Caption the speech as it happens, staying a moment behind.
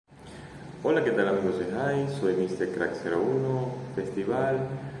Hola, ¿qué tal amigos de Hive? Soy Mr. Crack 01, Festival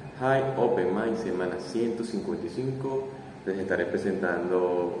Hive Open Mind Semana 155. Les estaré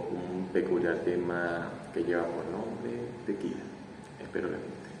presentando un peculiar tema que lleva por nombre Tequila. Espero les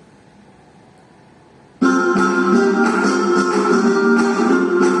guste.